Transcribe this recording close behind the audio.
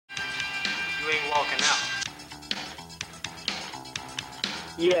ain't walking out.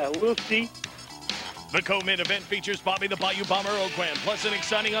 Yeah, we'll see. The co-main event features Bobby the Bayou Bomber Oakland, plus an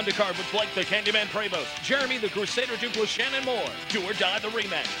exciting undercard with Blake the Candyman Prevost, Jeremy the Crusader Duplessis, and more. Do or die the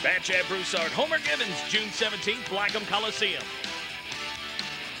rematch. Bad Chad Broussard, Homer Gibbins, June 17th, Blackham Coliseum.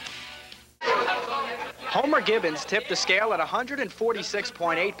 Homer Gibbins tipped the scale at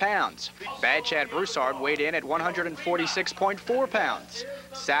 146.8 pounds. Bad Chad Broussard weighed in at 146.4 pounds.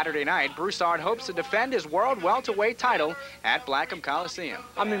 Saturday night, Broussard hopes to defend his world welterweight title at Blackham Coliseum.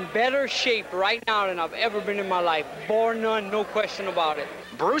 I'm in better shape right now than I've ever been in my life. Bar none, no question about it.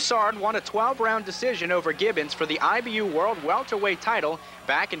 Broussard won a 12-round decision over Gibbins for the IBU World Welterweight title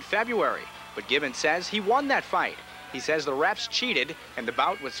back in February. But Gibbins says he won that fight. He says the refs cheated and the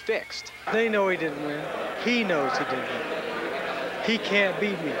bout was fixed. They know he didn't win. He knows he didn't win. He can't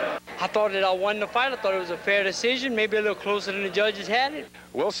beat me. I thought that I won the fight. I thought it was a fair decision, maybe a little closer than the judges had it.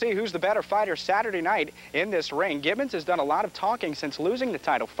 We'll see who's the better fighter Saturday night in this ring. Gibbins has done a lot of talking since losing the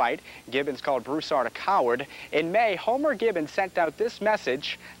title fight. Gibbins called Broussard a coward. In May, Homer Gibbins sent out this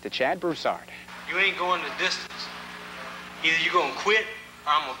message to Chad Broussard. You ain't going the distance. Either you're going to quit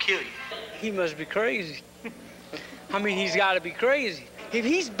or I'm going to kill you. He must be crazy. I mean, he's got to be crazy. If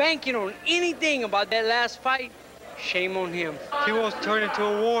he's banking on anything about that last fight, shame on him. He wants to turn into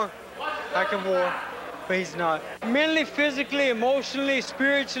a war, like a war, but he's not. Mentally, physically, emotionally,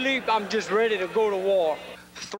 spiritually, I'm just ready to go to war.